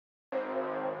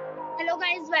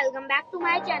guys, welcome back to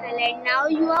my channel, and now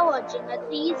you are watching a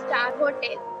 3-star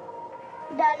hotel.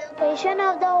 The location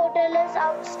of the hotel is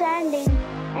outstanding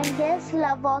and guests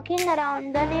love walking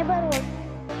around the neighborhood.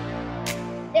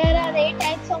 There are 8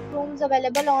 types of rooms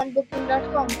available on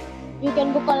booking.com. You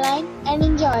can book online and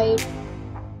enjoy it.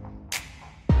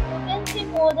 You can see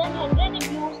more than 100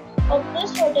 reviews of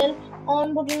this hotel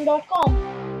on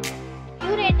booking.com.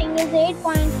 Your rating is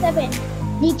 8.7,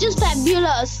 which is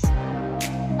fabulous.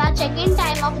 The check-in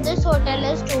time of this hotel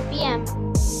is 2 p.m.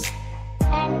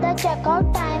 And the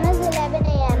checkout time is 11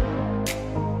 a.m.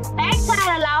 Pets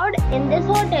are allowed in this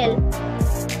hotel.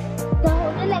 The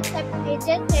hotel accepts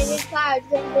major credit cards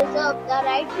and reserves the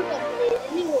right to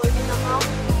temporarily hold an amount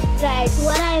prior to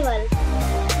arrival.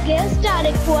 Guests are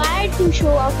required to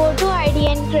show a photo ID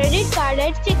and credit card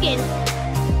at check-in.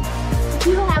 If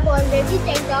you have already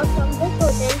checked out from this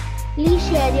hotel, please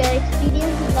share your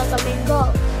experience in the comment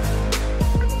box.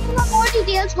 For more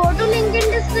details, go to link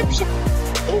in description.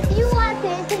 If you are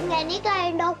facing any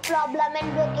kind of problem in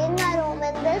booking a room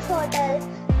in this hotel,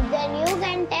 then you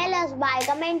can tell us by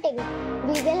commenting.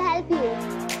 We will help you.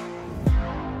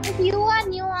 If you are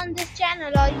new on this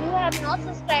channel or you have not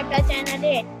subscribed our channel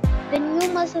yet, then you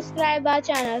must subscribe our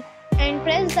channel and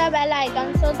press the bell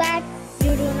icon so that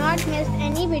you do not miss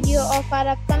any video of our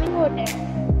upcoming hotel.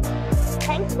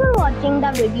 Thanks for watching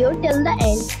the video till the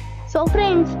end. So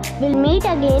friends, we'll meet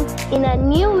again in a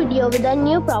new video with a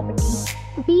new property.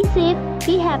 Be safe,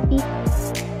 be happy.